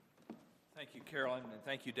Thank you, Carolyn, and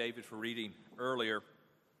thank you, David, for reading earlier.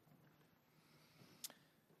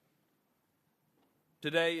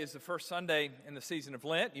 Today is the first Sunday in the season of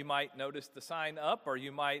Lent. You might notice the sign up, or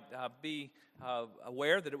you might be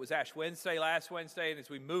aware that it was Ash Wednesday last Wednesday, and as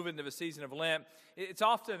we move into the season of Lent, it's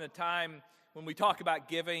often a time when we talk about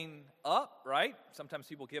giving up, right? Sometimes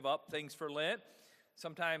people give up things for Lent.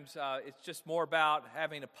 Sometimes it's just more about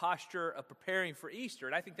having a posture of preparing for Easter.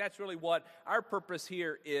 And I think that's really what our purpose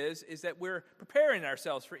here is that we're preparing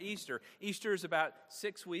ourselves for Easter. Easter is about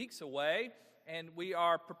 6 weeks away, and we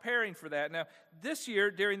are preparing for that. Now, this year,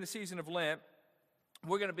 during the season of Lent,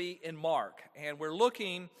 we're going to be in Mark, and we're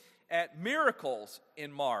looking at miracles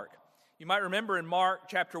in Mark. You might remember in Mark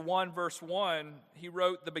chapter 1, verse 1, he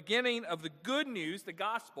wrote the beginning of the good news, the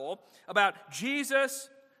gospel, about Jesus,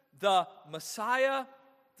 the Messiah,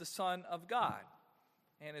 the Son of God.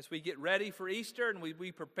 And as we get ready for Easter and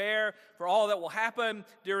we prepare for all that will happen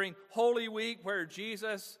during Holy Week, where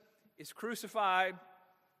Jesus is crucified,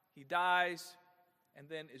 he dies, and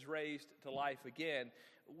then is raised to life again,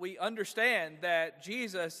 we understand that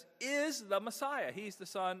Jesus is the Messiah. He's the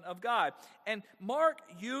Son of God. And Mark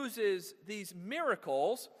uses these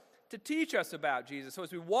miracles to teach us about Jesus. So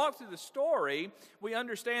as we walk through the story, we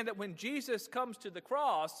understand that when Jesus comes to the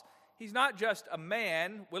cross, he's not just a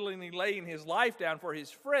man willingly laying his life down for his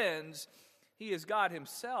friends. He is God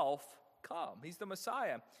himself come. He's the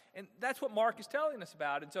Messiah. And that's what Mark is telling us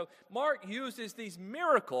about. And so Mark uses these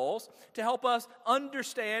miracles to help us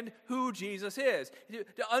understand who Jesus is,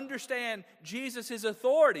 to understand Jesus'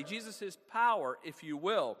 authority, Jesus' power, if you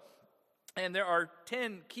will. And there are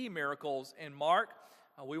 10 key miracles in Mark.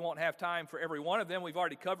 We won't have time for every one of them. We've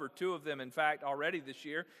already covered 2 of them, in fact, already this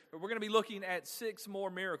year. But we're going to be looking at 6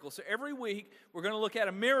 more miracles. So every week, we're going to look at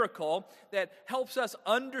a miracle that helps us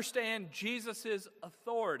understand Jesus'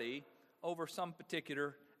 authority over some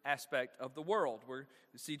particular aspect of the world. We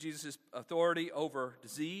see Jesus' authority over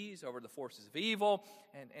disease, over the forces of evil,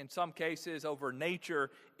 and in some cases, over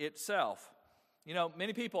nature itself. You know,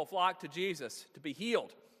 many people flock to Jesus to be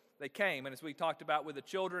healed. They came, and as we talked about with the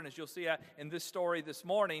children, as you'll see in this story this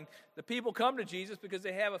morning, the people come to Jesus because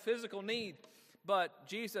they have a physical need. But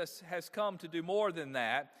Jesus has come to do more than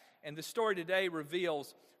that, and the story today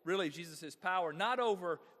reveals really Jesus' power, not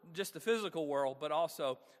over just the physical world, but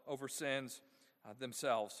also over sins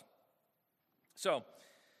themselves. So,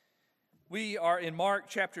 we are in Mark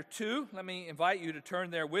chapter 2. Let me invite you to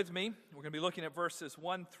turn there with me. We're going to be looking at verses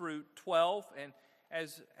 1 through 12, and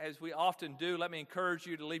as we often do, let me encourage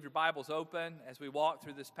you to leave your Bibles open as we walk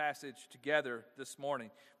through this passage together this morning.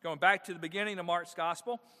 Going back to the beginning of Mark's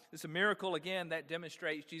gospel, it's a miracle again that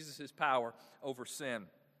demonstrates Jesus' power over sin.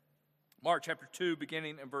 Mark chapter 2,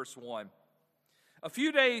 beginning in verse 1. A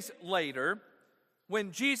few days later,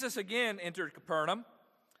 when Jesus again entered Capernaum,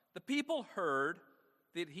 the people heard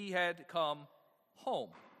that he had come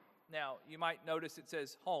home. Now, you might notice it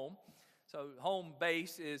says home. So home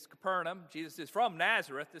base is Capernaum. Jesus is from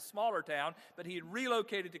Nazareth, this smaller town, but he had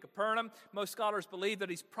relocated to Capernaum. Most scholars believe that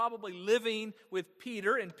he's probably living with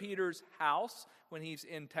Peter in Peter's house when he's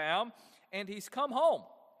in town, and he's come home.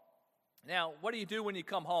 Now, what do you do when you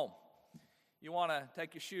come home? You want to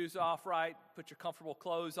take your shoes off, right? Put your comfortable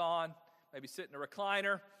clothes on, maybe sit in a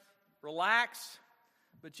recliner, relax.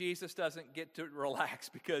 But Jesus doesn't get to relax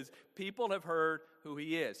because people have heard who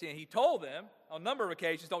he is. And he told them on a number of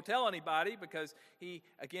occasions, don't tell anybody, because he,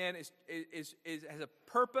 again, has a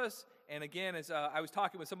purpose. And again, as I was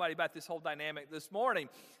talking with somebody about this whole dynamic this morning,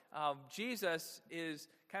 Jesus is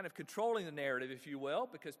kind of controlling the narrative, if you will,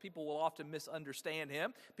 because people will often misunderstand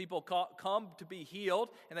him. People come to be healed,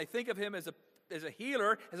 and they think of him as a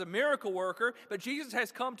healer, as a miracle worker, but Jesus has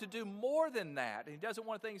come to do more than that, and he doesn't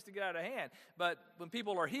want things to get out of hand. But when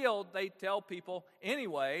people are healed, they tell people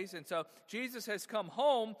anyways, and so Jesus has come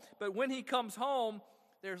home, but when he comes home,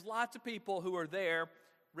 there's lots of people who are there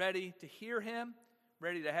ready to hear him,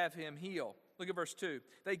 ready to have him heal. Look at verse 2.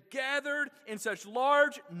 They gathered in such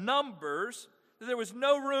large numbers that there was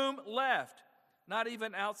no room left, not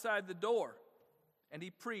even outside the door, and he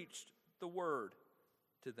preached the word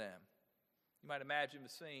to them. You might imagine the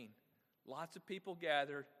scene. Lots of people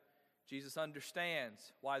gathered. Jesus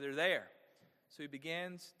understands why they're there. So he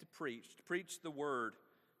begins to preach the word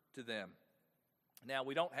to them. Now,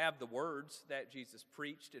 we don't have the words that Jesus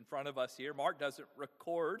preached in front of us here. Mark doesn't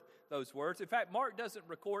record those words. In fact, Mark doesn't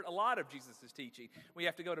record a lot of Jesus' teaching. We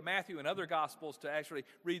have to go to Matthew and other Gospels to actually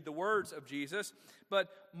read the words of Jesus. But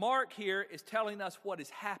Mark here is telling us what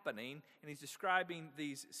is happening, and he's describing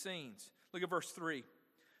these scenes. Look at verse 3.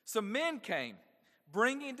 Some men came,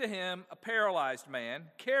 bringing to him a paralyzed man,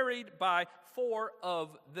 carried by 4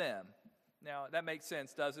 of them. Now, that makes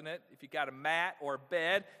sense, doesn't it? If you've got a mat or a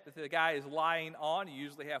bed that the guy is lying on, you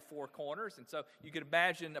usually have 4 corners. And so you can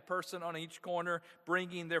imagine a person on each corner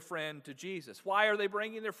bringing their friend to Jesus. Why are they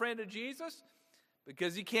bringing their friend to Jesus?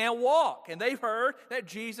 Because he can't walk. And they've heard that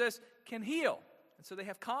Jesus can heal. And so they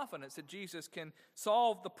have confidence that Jesus can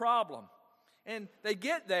solve the problem. And they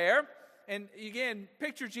get there, and again,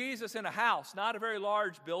 picture Jesus in a house, not a very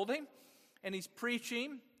large building. And he's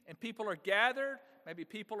preaching, and people are gathered. Maybe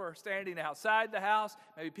people are standing outside the house.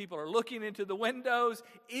 Maybe people are looking into the windows.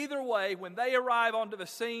 Either way, when they arrive onto the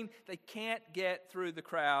scene, they can't get through the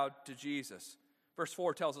crowd to Jesus. Verse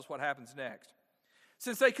 4 tells us what happens next.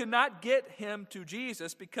 Since they could not get him to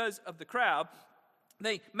Jesus because of the crowd,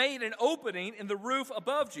 they made an opening in the roof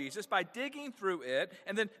above Jesus by digging through it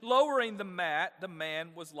and then lowering the mat the man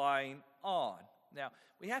was lying on. Now,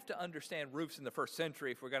 we have to understand roofs in the first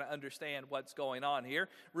century if we're going to understand what's going on here.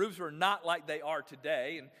 Roofs were not like they are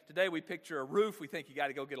today. And today we picture a roof, we think you got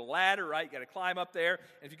to go get a ladder, right? You got to climb up there.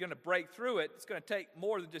 And if you're going to break through it, it's going to take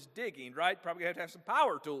more than just digging, right? Probably have to have some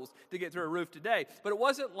power tools to get through a roof today. But it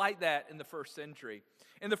wasn't like that in the first century.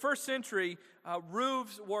 In the first century,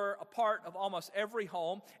 roofs were a part of almost every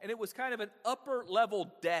home, and it was kind of an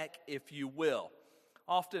upper-level deck, if you will,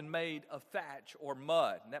 often made of thatch or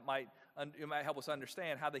mud. And that might help us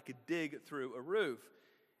understand how they could dig through a roof.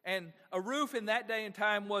 And a roof in that day and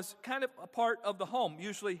time was kind of a part of the home.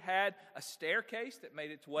 Usually had a staircase that made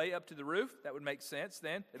its way up to the roof. That would make sense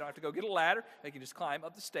then. They don't have to go get a ladder. They can just climb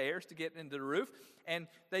up the stairs to get into the roof. And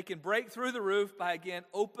they can break through the roof by, again,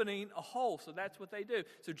 opening a hole. So that's what they do.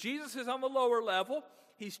 So Jesus is on the lower level.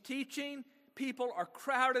 He's teaching. People are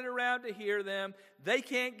crowded around to hear them. They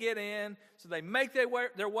can't get in. So they make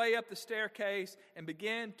their way up the staircase and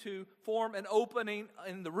begin to form an opening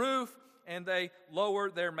in the roof. And they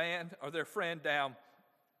lower their man or their friend down.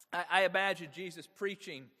 I imagine Jesus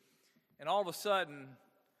preaching, and all of a sudden,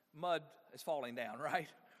 mud is falling down, right?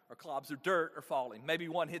 Or clobs of dirt are falling. Maybe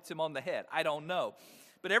one hits him on the head. I don't know.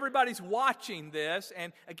 But everybody's watching this.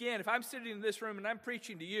 And again, if I'm sitting in this room and I'm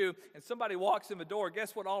preaching to you, and somebody walks in the door,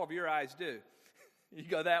 guess what all of your eyes do? You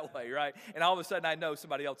go that way, right? And all of a sudden, I know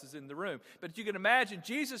somebody else is in the room. But you can imagine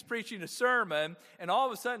Jesus preaching a sermon, and all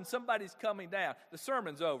of a sudden, somebody's coming down. The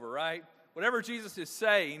sermon's over, right? Whatever Jesus is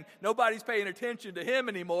saying, nobody's paying attention to him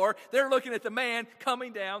anymore. They're looking at the man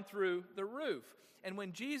coming down through the roof. And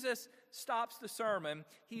when Jesus stops the sermon,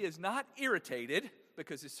 he is not irritated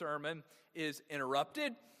because his sermon is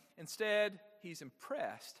interrupted. Instead, he's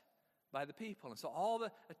impressed by the people. And so all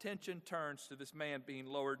the attention turns to this man being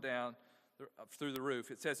lowered down through the roof.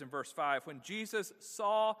 It says in verse 5, when Jesus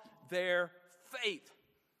saw their faith,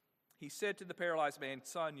 he said to the paralyzed man,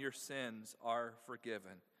 "Son, your sins are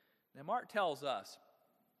forgiven." Now, Mark tells us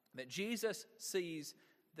that Jesus sees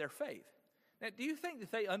their faith. Now, do you think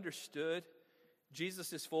that they understood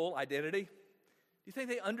Jesus' full identity? Do you think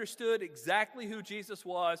they understood exactly who Jesus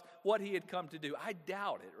was, what he had come to do? I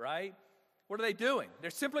doubt it, right? What are they doing? They're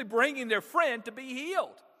simply bringing their friend to be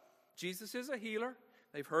healed. Jesus is a healer.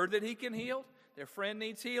 They've heard that he can heal. Their friend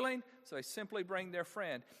needs healing, so they simply bring their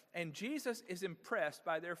friend. And Jesus is impressed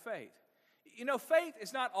by their faith. You know, faith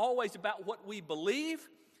is not always about what we believe.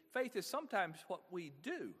 Faith is sometimes what we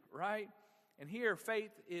do, right? And here,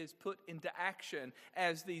 faith is put into action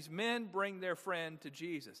as these men bring their friend to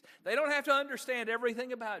Jesus. They don't have to understand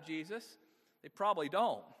everything about Jesus. They probably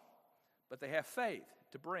don't. But they have faith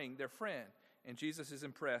to bring their friend. And Jesus is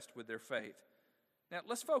impressed with their faith. Now,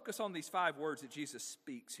 let's focus on these 5 words that Jesus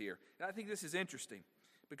speaks here. And I think this is interesting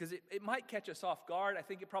because it might catch us off guard. I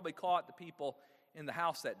think it probably caught the people in the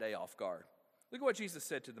house that day off guard. Look at what Jesus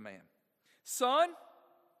said to the man. "Son,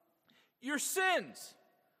 your sins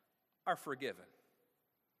are forgiven."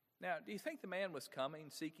 Now, do you think the man was coming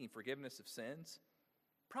seeking forgiveness of sins?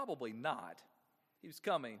 Probably not. He was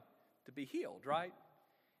coming to be healed, right?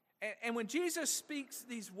 And when Jesus speaks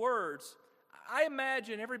these words, I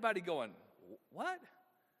imagine everybody going, "What?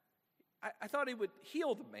 I thought he would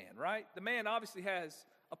heal the man," right? The man obviously has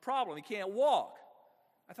a problem. He can't walk.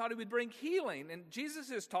 I thought he would bring healing. And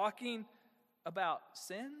Jesus is talking about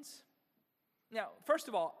sins? Now, first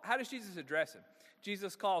of all, how does Jesus address him?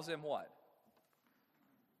 Jesus calls him what?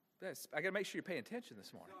 I got to make sure you're paying attention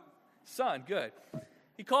this morning. Son, good.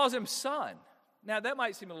 He calls him son. Now, that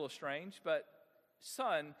might seem a little strange, but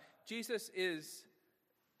son, Jesus is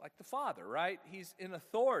like the Father, right? He's in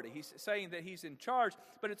authority. He's saying that he's in charge,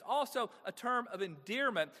 but it's also a term of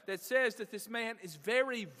endearment that says that this man is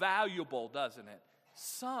very valuable, doesn't it?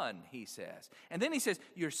 Son, he says. And then he says,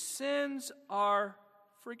 your sins are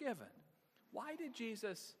forgiven. Why did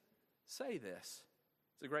Jesus say this?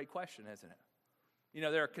 It's a great question, isn't it? You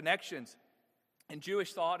know, there are connections in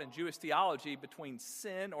Jewish thought and Jewish theology between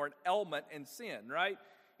sin or an element and sin, right?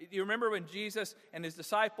 You remember when Jesus and his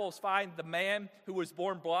disciples find the man who was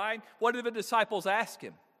born blind? What did the disciples ask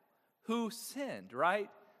him? Who sinned, right?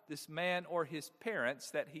 This man or his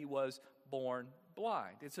parents that he was born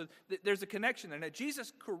blind. And so there's a connection there. Now,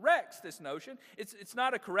 Jesus corrects this notion. It's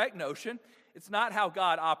not a correct notion. It's not how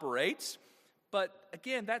God operates. But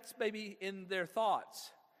again, that's maybe in their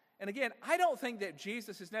thoughts. And again, I don't think that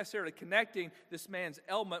Jesus is necessarily connecting this man's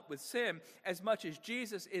ailment with sin as much as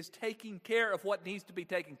Jesus is taking care of what needs to be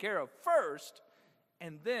taken care of first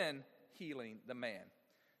and then healing the man.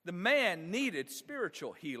 The man needed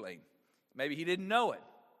spiritual healing. Maybe he didn't know it.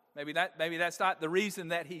 Maybe that's not the reason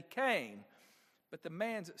that he came. But the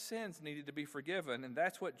man's sins needed to be forgiven, and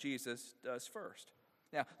that's what Jesus does first.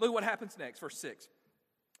 Now, look at what happens next, verse 6.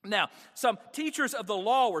 Now, some teachers of the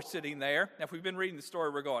law were sitting there. Now, if we've been reading the story,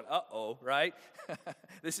 we're going, uh-oh, right?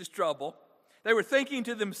 This is trouble. They were thinking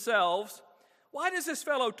to themselves, why does this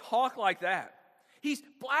fellow talk like that? He's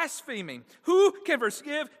blaspheming. Who can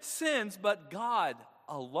forgive sins but God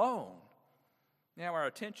alone? Now, our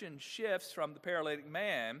attention shifts from the paralytic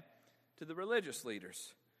man to the religious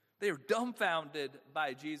leaders. They are dumbfounded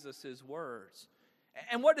by Jesus' words.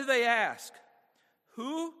 And what do they ask?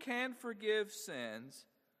 Who can forgive sins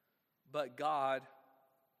but God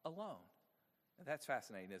alone? Now, that's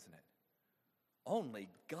fascinating, isn't it? Only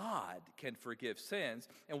God can forgive sins.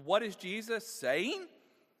 And what is Jesus saying?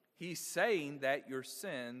 He's saying that your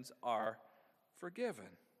sins are forgiven.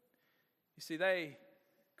 You see, they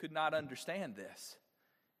could not understand this.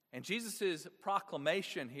 And Jesus'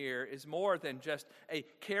 proclamation here is more than just a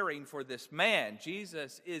caring for this man.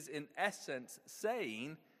 Jesus is in essence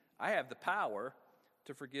saying, I have the power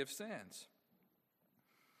to forgive sins.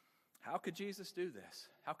 How could Jesus do this?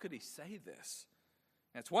 How could he say this?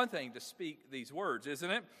 And it's one thing to speak these words,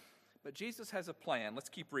 isn't it? But Jesus has a plan. Let's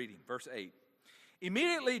keep reading. Verse 8.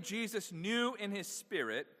 Immediately Jesus knew in his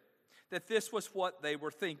spirit that this was what they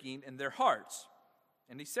were thinking in their hearts.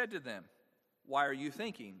 And he said to them, why are you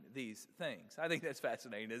thinking these things? I think that's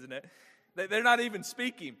fascinating, isn't it? They're not even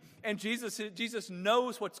speaking. And Jesus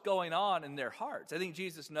knows what's going on in their hearts. I think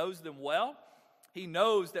Jesus knows them well. He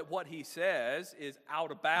knows that what he says is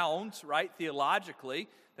out of bounds, right, theologically,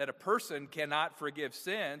 that a person cannot forgive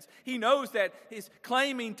sins. He knows that his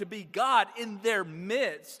claiming to be God in their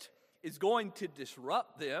midst is going to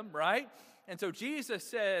disrupt them, right? And so Jesus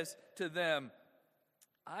says to them,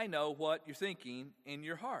 I know what you're thinking in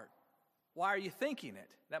your heart. Why are you thinking it?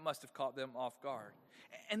 That must have caught them off guard.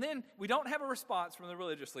 And then we don't have a response from the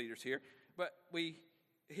religious leaders here, but we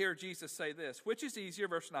hear Jesus say this. Which is easier,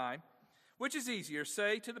 verse 9, which is easier,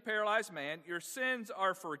 say to the paralyzed man, your sins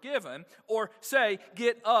are forgiven, or say,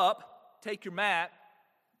 get up, take your mat,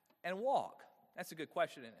 and walk? That's a good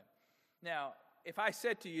question, isn't it? Now, if I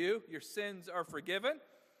said to you, your sins are forgiven,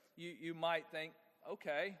 you might think,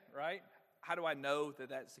 okay, right? How do I know that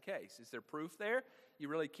that's the case? Is there proof there? You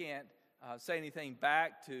really can't say anything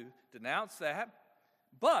back to denounce that.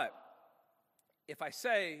 But if I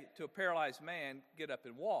say to a paralyzed man, get up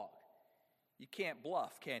and walk, you can't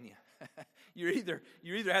bluff, can you? you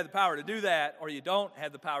either have the power to do that or you don't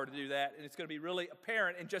have the power to do that, and it's going to be really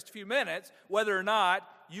apparent in just a few minutes whether or not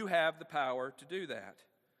you have the power to do that.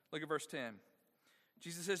 Look at verse 10.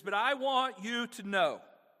 Jesus says, but I want you to know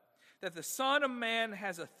that the Son of Man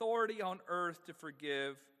has authority on earth to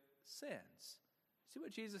forgive sins. See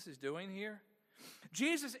what Jesus is doing here?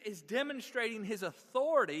 Jesus is demonstrating his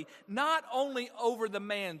authority not only over the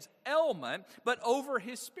man's ailment, but over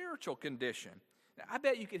his spiritual condition. Now, I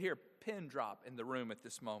bet you could hear a pin drop in the room at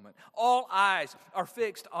this moment. All eyes are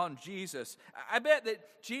fixed on Jesus. I bet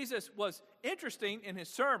that Jesus was interesting in his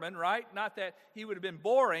sermon, right? Not that he would have been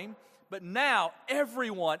boring, but now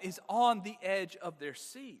everyone is on the edge of their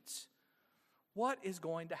seats. What is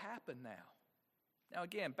going to happen now? Now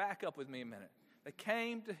again, back up with me a minute. They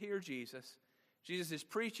came to hear Jesus. Jesus is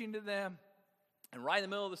preaching to them, and right in the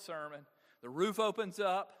middle of the sermon, the roof opens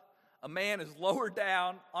up, a man is lowered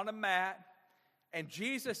down on a mat, and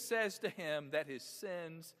Jesus says to him that his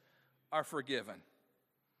sins are forgiven.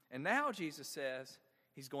 And now Jesus says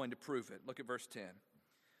he's going to prove it. Look at verse 10.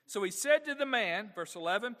 So he said to the man, verse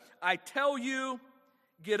 11, I tell you,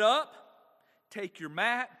 get up, take your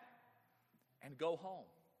mat, and go home.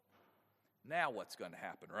 Now what's going to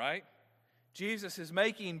happen, right? Jesus is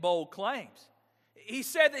making bold claims. He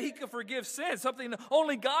said that he could forgive sins, something that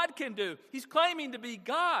only God can do. He's claiming to be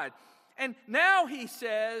God. And now he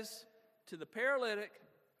says to the paralytic,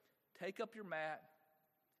 take up your mat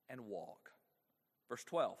and walk. Verse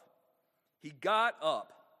 12. He got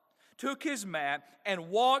up, took his mat, and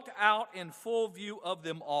walked out in full view of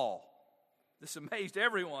them all. This amazed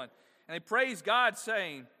everyone. And they praised God,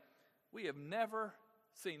 saying, "We have never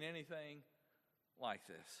seen anything like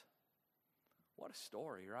this." What a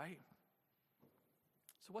story, right?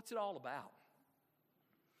 So what's it all about?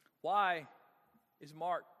 Why is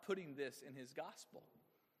Mark putting this in his gospel?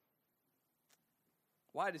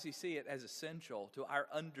 Why does he see it as essential to our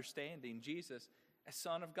understanding Jesus as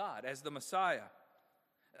Son of God, as the Messiah?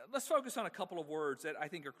 Let's focus on a couple of words that I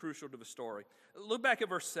think are crucial to the story. Look back at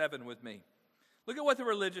verse 7 with me. Look at what the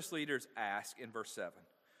religious leaders ask in verse 7.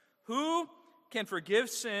 Who can forgive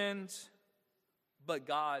sins but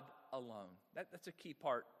God alone? That's a key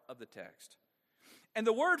part of the text. And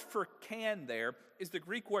the word for can there is the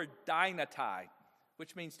Greek word dynatai,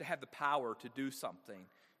 which means to have the power to do something.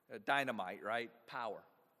 Dynamite, right? Power.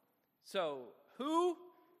 So, who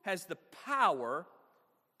has the power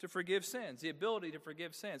to forgive sins, the ability to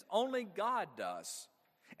forgive sins? Only God does.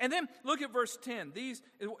 And then look at verse 10. These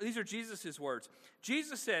are Jesus' words.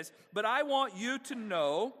 Jesus says, "But I want you to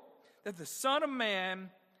know that the Son of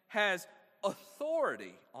Man has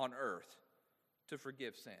authority on earth to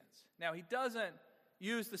forgive sins." Now, he doesn't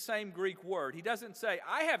use the same Greek word. He doesn't say,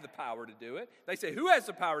 "I have the power to do it." They say, "Who has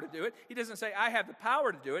the power to do it?" He doesn't say, "I have the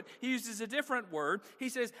power to do it." He uses a different word. He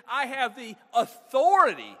says, "I have the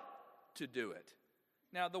authority to do it."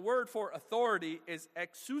 Now, the word for authority is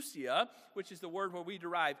exousia, which is the word where we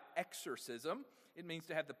derive exorcism. It means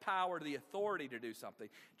to have the power, the authority to do something.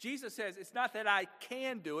 Jesus says, it's not that I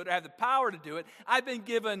can do it or have the power to do it. I've been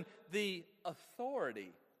given the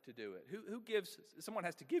authority to do it. Who gives? Someone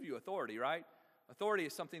has to give you authority, right? Authority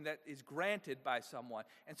is something that is granted by someone.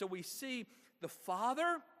 And so we see the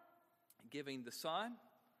Father giving the Son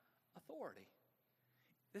authority.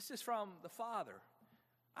 This is from the Father.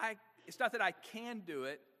 It's not that I can do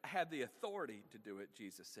it, I have the authority to do it,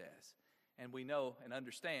 Jesus says. And we know and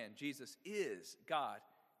understand Jesus is God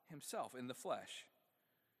himself in the flesh.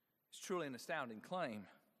 It's truly an astounding claim.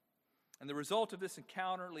 And the result of this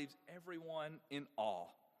encounter leaves everyone in awe.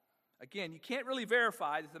 Again, you can't really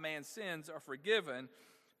verify that the man's sins are forgiven,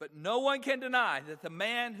 but no one can deny that the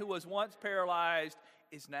man who was once paralyzed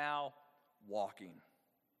is now walking.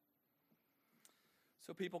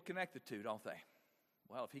 So people connect the two, don't they?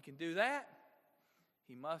 Well, if he can do that,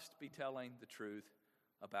 he must be telling the truth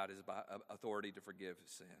about his authority to forgive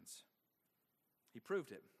sins. He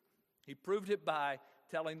proved it. He proved it by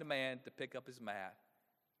telling the man to pick up his mat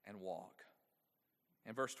and walk.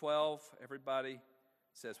 In verse 12, everybody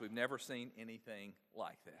says we've never seen anything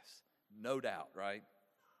like this. No doubt, right?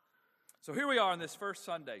 So here we are on this first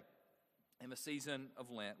Sunday in the season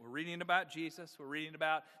of Lent. We're reading about Jesus. We're reading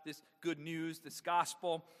about this good news, this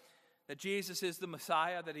gospel, that Jesus is the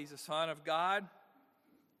Messiah, that he's the Son of God.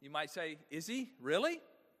 You might say, is he? Really?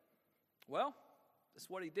 Well, that's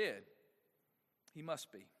what he did. He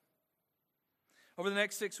must be. Over the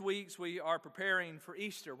next 6 weeks, we are preparing for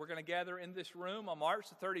Easter. We're going to gather in this room on March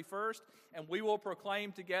the 31st, and we will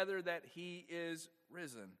proclaim together that he is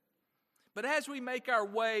risen. But as we make our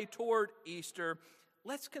way toward Easter,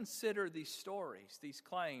 let's consider these stories, these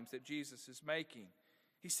claims that Jesus is making.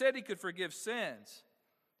 He said he could forgive sins,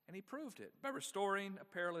 and he proved it by restoring a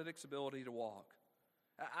paralytic's ability to walk.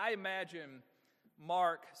 I imagine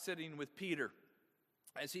Mark sitting with Peter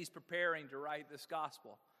as he's preparing to write this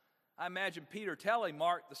gospel. I imagine Peter telling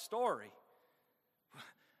Mark the story.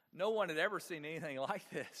 No one had ever seen anything like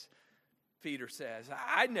this, Peter says.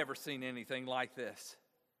 I'd never seen anything like this.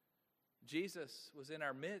 Jesus was in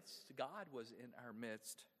our midst. God was in our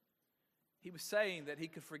midst. He was saying that he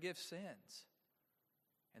could forgive sins.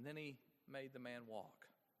 And then he made the man walk.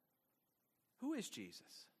 Who is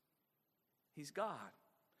Jesus? He's God,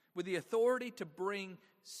 with the authority to bring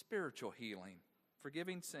spiritual healing,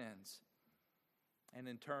 forgiving sins. And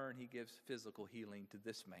in turn, he gives physical healing to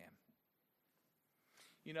this man.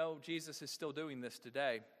 You know, Jesus is still doing this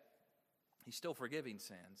today. He's still forgiving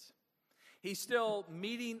sins. He's still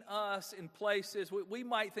meeting us in places. We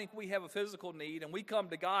might think we have a physical need, and we come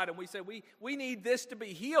to God and we say, we need this to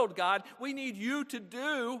be healed, God. We need you to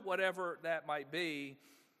do whatever that might be.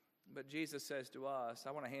 But Jesus says to us,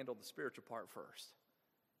 I want to handle the spiritual part first.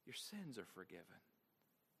 Your sins are forgiven.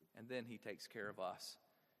 And then he takes care of us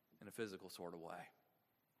in a physical sort of way.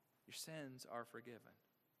 Your sins are forgiven.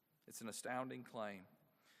 It's an astounding claim.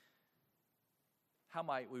 How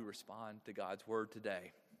might we respond to God's word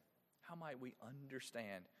today? How might we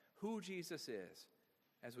understand who Jesus is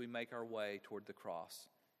as we make our way toward the cross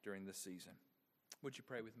during this season? Would you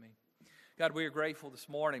pray with me? God, we are grateful this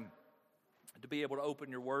morning to be able to open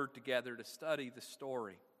your word together to study the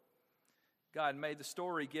story. God, may the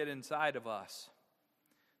story get inside of us.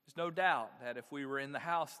 There's no doubt that if we were in the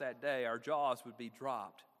house that day, our jaws would be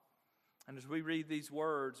dropped. And as we read these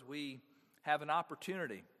words, we have an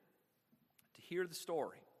opportunity to hear the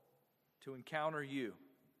story, to encounter you.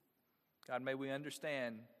 God, may we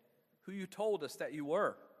understand who you told us that you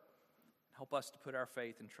were. Help us to put our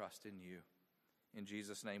faith and trust in you. In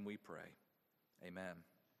Jesus' name we pray. Amen.